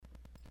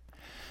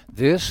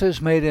This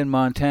is Made in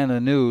Montana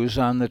News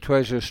on the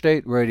Treasure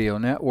State Radio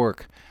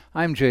Network.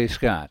 I'm Jay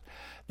Scott.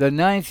 The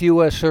Ninth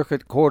U.S.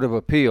 Circuit Court of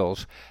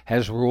Appeals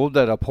has ruled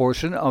that a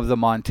portion of the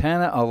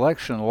Montana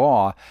election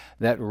law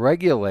that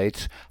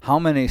regulates how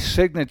many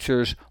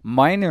signatures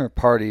minor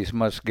parties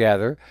must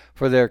gather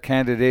for their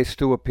candidates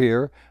to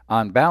appear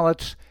on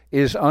ballots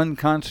is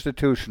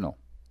unconstitutional.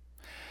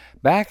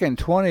 Back in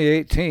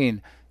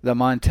 2018, the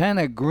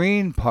Montana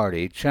Green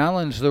Party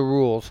challenged the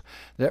rules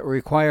that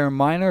require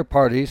minor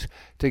parties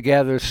to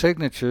gather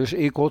signatures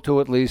equal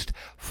to at least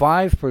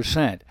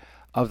 5%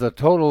 of the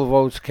total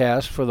votes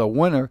cast for the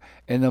winner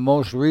in the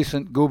most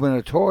recent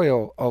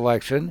gubernatorial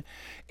election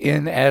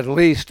in at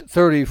least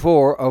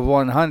 34 of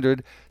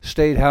 100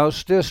 state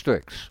house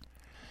districts.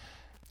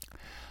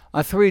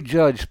 A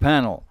three-judge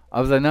panel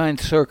of the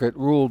Ninth Circuit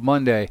ruled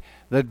Monday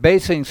that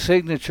basing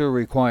signature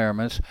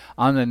requirements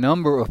on the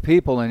number of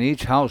people in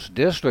each House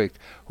district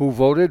who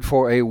voted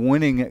for a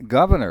winning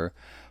governor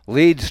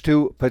leads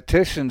to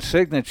petition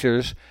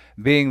signatures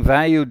being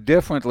valued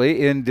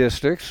differently in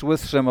districts with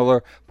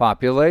similar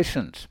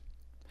populations.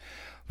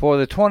 For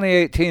the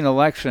 2018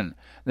 election,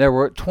 there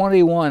were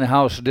 21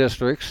 House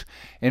districts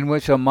in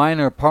which a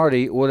minor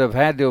party would have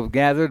had to have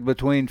gathered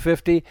between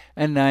 50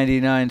 and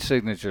 99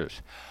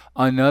 signatures.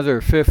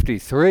 Another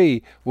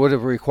 53 would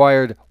have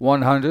required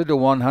 100 to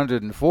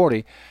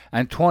 140,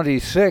 and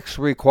 26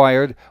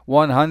 required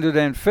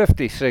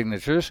 150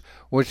 signatures,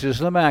 which is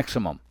the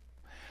maximum.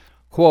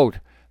 Quote,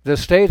 "The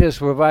state has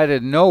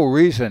provided no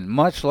reason,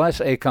 much less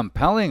a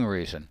compelling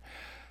reason,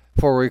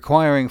 for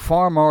requiring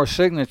far more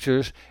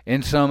signatures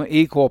in some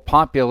equal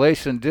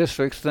population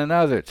districts than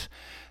others."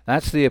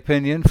 That's the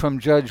opinion from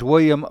Judge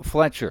William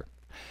Fletcher.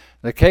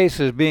 The case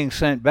is being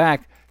sent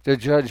back to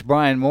Judge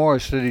Brian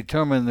Morris to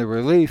determine the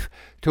relief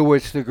to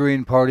which the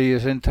Green Party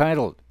is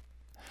entitled.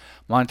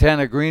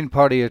 Montana Green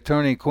Party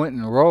attorney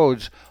Quentin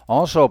Rhodes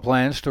also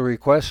plans to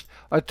request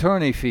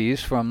attorney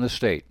fees from the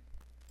state.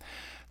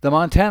 The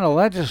Montana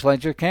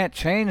legislature can't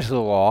change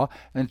the law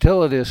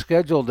until it is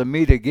scheduled to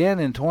meet again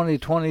in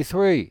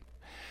 2023.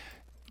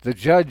 The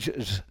judge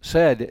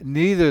said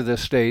neither the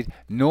state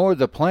nor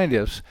the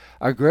plaintiffs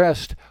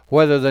addressed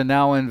whether the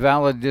now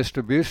invalid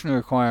distribution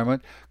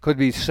requirement could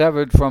be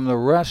severed from the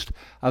rest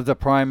of the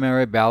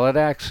primary ballot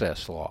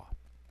access law.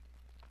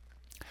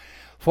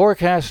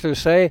 Forecasters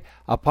say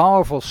a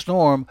powerful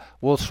storm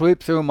will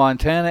sweep through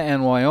Montana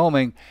and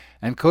Wyoming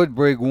and could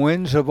bring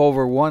winds of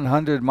over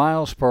 100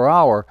 miles per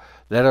hour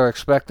that are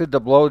expected to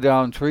blow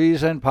down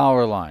trees and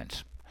power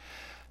lines.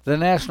 The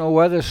National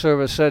Weather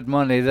Service said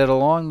Monday that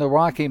along the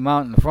Rocky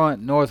Mountain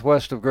front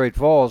northwest of Great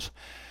Falls,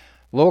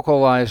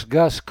 localized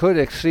gusts could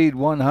exceed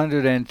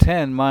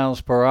 110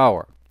 miles per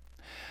hour.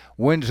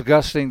 Winds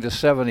gusting to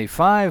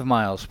 75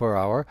 miles per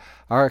hour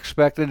are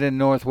expected in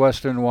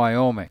northwestern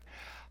Wyoming.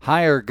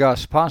 Higher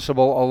gusts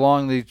possible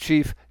along the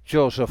Chief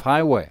Joseph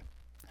Highway.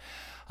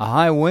 A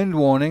high wind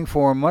warning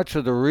for much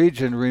of the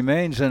region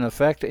remains in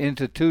effect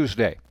into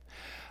Tuesday.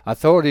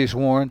 Authorities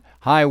warn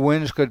high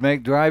winds could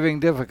make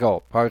driving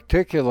difficult,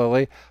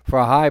 particularly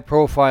for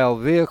high-profile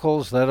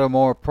vehicles that are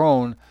more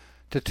prone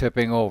to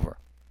tipping over.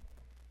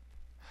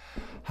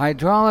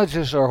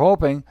 Hydrologists are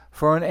hoping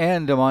for an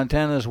end to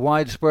Montana's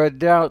widespread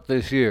drought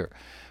this year,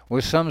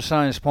 with some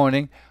signs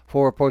pointing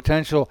for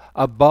potential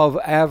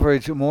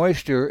above-average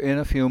moisture in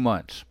a few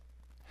months.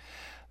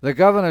 The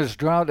Governor's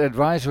Drought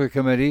Advisory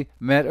Committee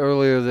met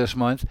earlier this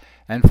month,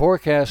 and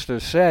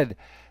forecasters said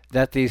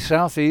that the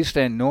southeast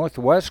and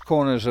northwest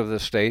corners of the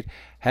state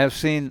have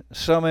seen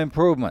some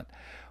improvement.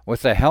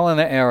 With the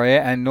Helena area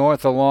and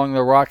north along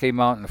the Rocky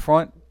Mountain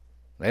front,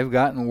 they've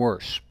gotten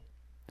worse.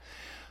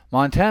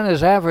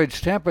 Montana's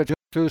average temperature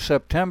through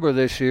September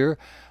this year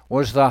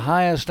was the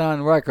highest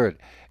on record.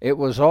 It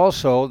was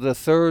also the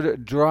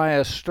third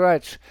driest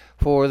stretch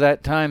for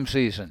that time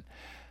season.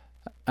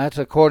 That's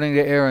according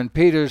to Aaron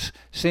Peters,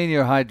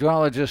 senior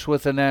hydrologist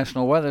with the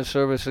National Weather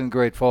Service in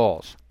Great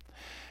Falls.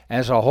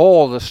 As a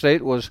whole, the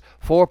state was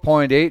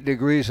 4.8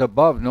 degrees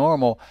above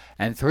normal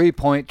and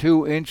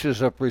 3.2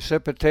 inches of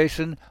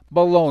precipitation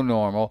below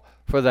normal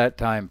for that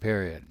time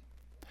period.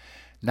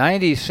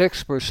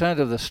 96%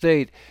 of the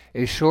state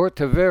is short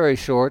to very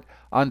short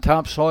on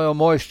topsoil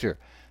moisture.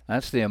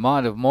 That's the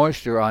amount of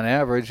moisture on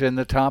average in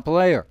the top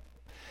layer.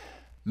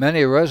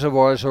 Many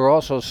reservoirs are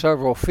also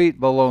several feet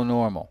below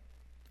normal.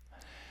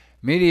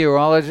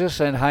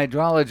 Meteorologists and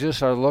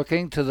hydrologists are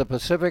looking to the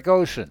Pacific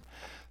Ocean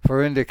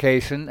for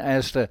indication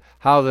as to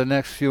how the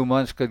next few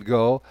months could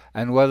go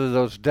and whether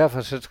those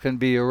deficits can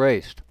be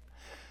erased.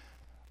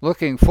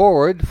 Looking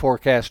forward,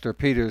 forecaster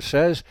Peters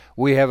says,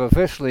 we have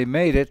officially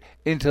made it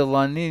into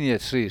La Nina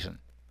season.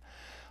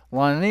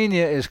 La Nina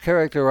is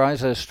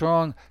characterized as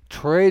strong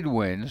trade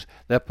winds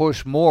that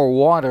push more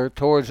water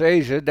towards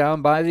Asia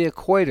down by the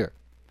equator.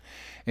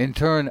 In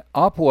turn,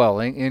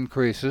 upwelling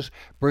increases,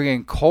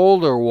 bringing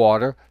colder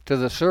water to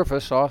the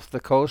surface off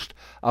the coast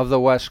of the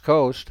west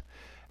coast,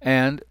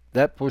 and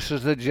that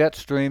pushes the jet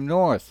stream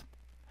north.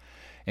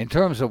 In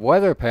terms of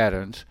weather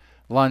patterns,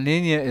 La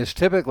Nina is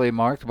typically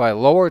marked by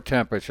lower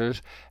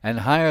temperatures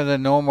and higher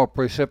than normal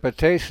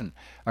precipitation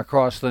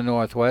across the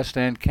Northwest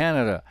and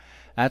Canada.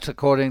 That's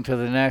according to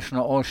the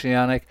National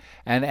Oceanic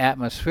and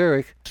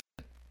Atmospheric.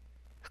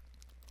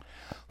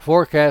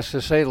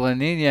 Forecasters say La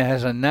Nina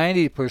has a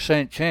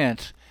 90%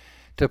 chance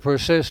to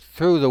persist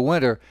through the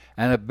winter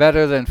and a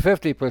better than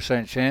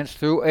 50% chance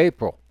through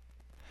April.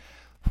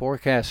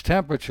 Forecast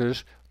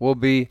temperatures will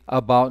be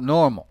about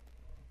normal.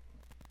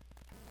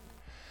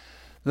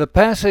 The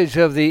passage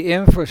of the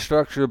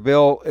infrastructure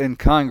bill in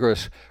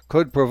Congress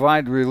could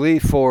provide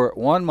relief for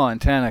one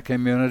Montana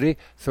community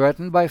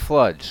threatened by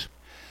floods.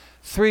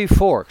 Three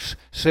Forks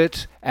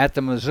sits at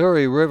the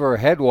Missouri River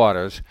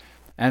headwaters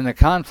and the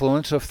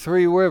confluence of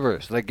three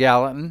rivers, the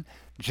Gallatin,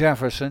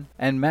 Jefferson,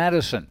 and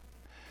Madison.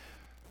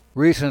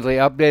 Recently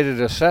updated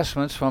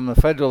assessments from the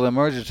Federal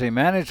Emergency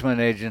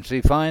Management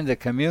Agency find the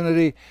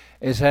community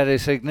is at a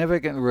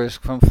significant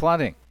risk from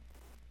flooding.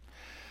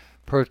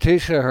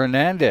 Patricia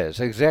Hernandez,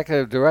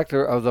 executive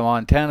director of the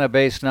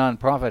Montana-based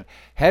nonprofit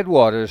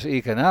Headwaters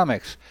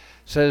Economics,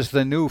 says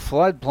the new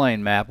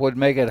floodplain map would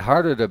make it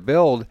harder to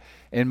build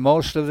in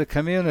most of the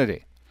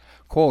community.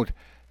 Quote,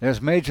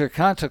 "There's major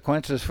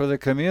consequences for the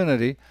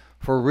community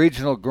for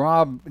regional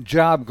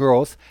job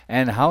growth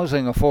and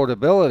housing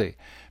affordability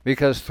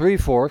because Three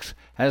Forks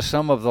has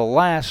some of the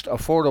last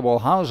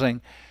affordable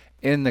housing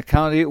in the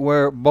county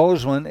where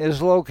Bozeman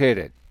is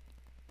located."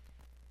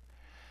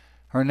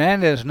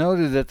 Hernandez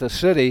noted that the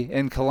city,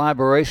 in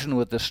collaboration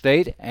with the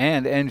state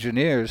and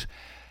engineers,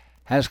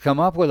 has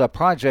come up with a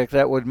project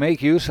that would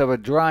make use of a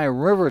dry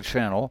river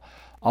channel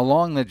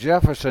along the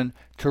Jefferson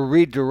to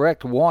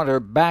redirect water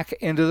back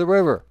into the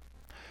river.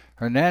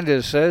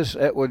 Hernandez says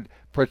it would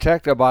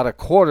protect about a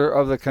quarter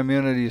of the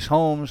community's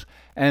homes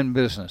and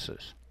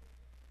businesses.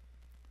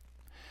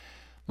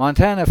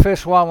 Montana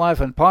Fish, Wildlife,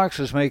 and Parks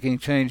is making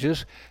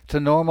changes to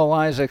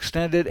normalize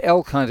extended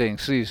elk hunting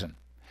season.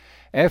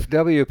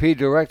 FWP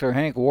Director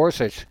Hank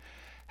Warsich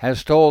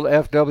has told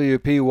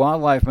FWP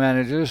wildlife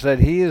managers that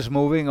he is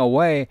moving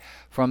away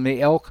from the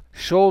elk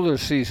shoulder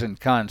season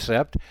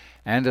concept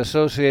and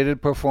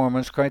associated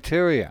performance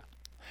criteria.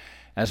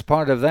 As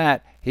part of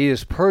that, he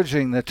is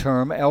purging the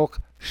term elk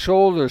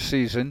shoulder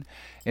season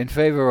in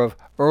favor of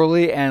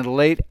early and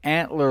late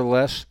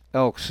antlerless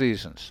elk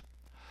seasons.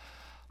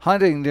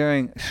 Hunting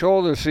during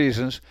shoulder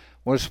seasons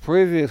was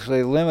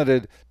previously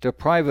limited to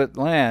private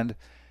land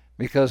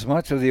because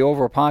much of the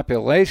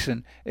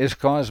overpopulation is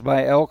caused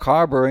by elk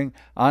harboring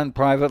on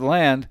private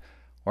land,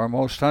 where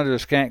most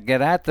hunters can't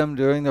get at them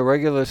during the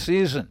regular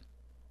season.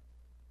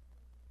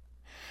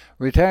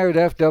 Retired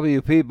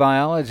FWP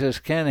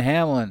biologist Ken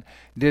Hamlin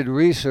did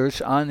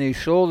research on these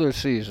shoulder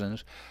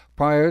seasons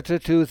prior to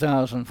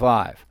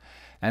 2005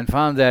 and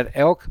found that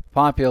elk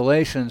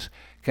populations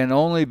can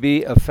only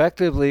be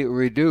effectively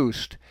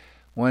reduced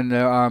when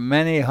there are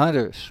many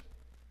hunters.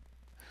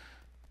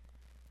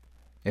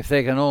 If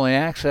they can only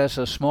access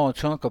a small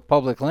chunk of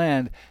public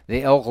land,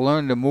 the elk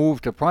learn to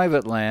move to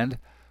private land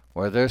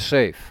where they're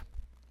safe.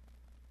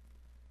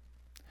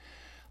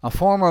 A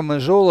former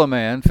Missoula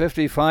man,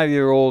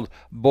 55-year-old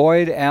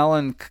Boyd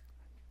Allen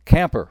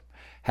Camper,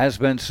 has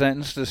been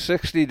sentenced to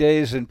 60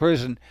 days in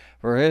prison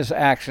for his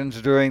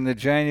actions during the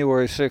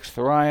January 6th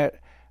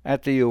riot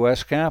at the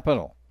U.S.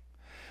 Capitol.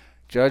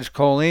 Judge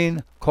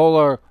Colleen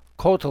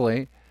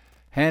Kohler-Cotley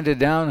handed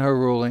down her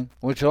ruling,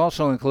 which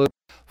also includes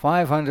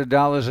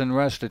 $500 in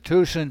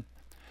restitution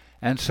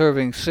and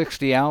serving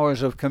 60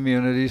 hours of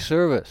community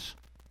service.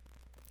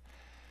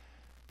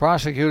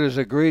 Prosecutors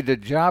agreed to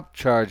drop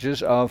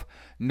charges of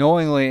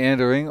knowingly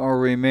entering or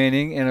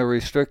remaining in a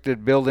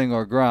restricted building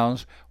or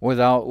grounds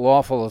without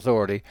lawful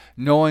authority,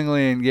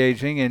 knowingly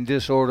engaging in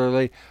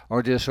disorderly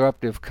or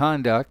disruptive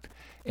conduct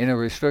in a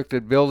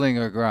restricted building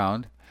or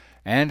ground,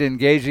 and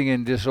engaging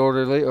in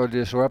disorderly or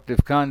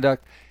disruptive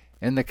conduct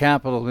in the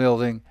Capitol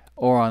building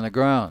or on the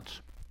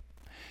grounds.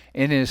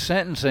 In his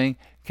sentencing,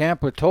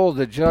 Camper told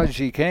the judge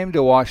he came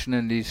to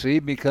Washington, D.C.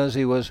 because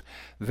he was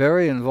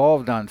very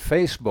involved on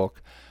Facebook,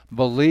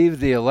 believed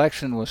the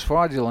election was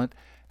fraudulent,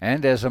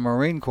 and as a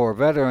Marine Corps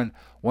veteran,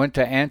 went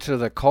to answer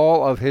the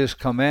call of his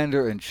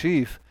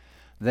commander-in-chief,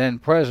 then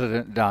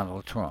President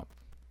Donald Trump.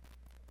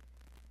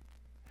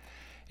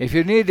 If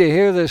you need to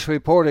hear this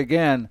report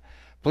again,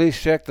 please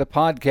check the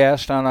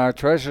podcast on our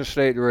Treasure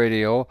State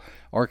Radio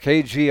or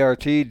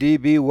KGRT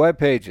DB web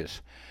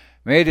pages.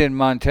 Made in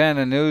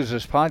Montana News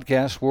is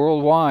podcast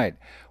worldwide,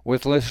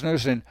 with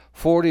listeners in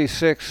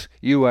 46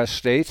 U.S.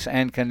 states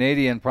and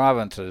Canadian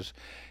provinces,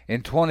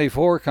 in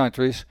 24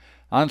 countries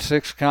on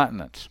 6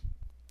 continents.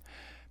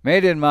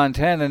 Made in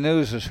Montana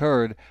News is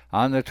heard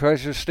on the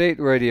Treasure State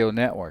Radio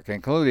Network,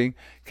 including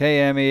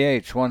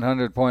KMEH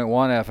 100.1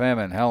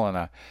 FM in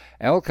Helena,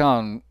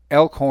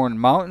 Elkhorn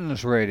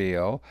Mountains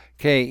Radio,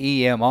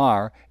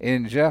 KEMR,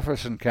 in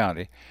Jefferson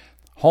County,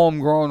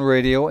 Homegrown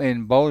Radio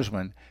in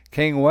Bozeman,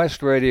 King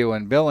West Radio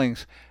in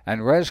Billings,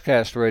 and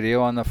Rescast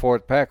Radio on the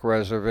Fort Peck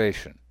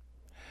Reservation.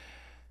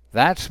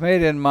 That's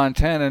Made in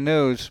Montana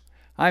News.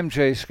 I'm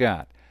Jay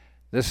Scott.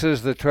 This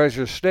is the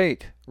Treasure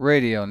State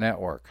Radio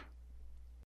Network.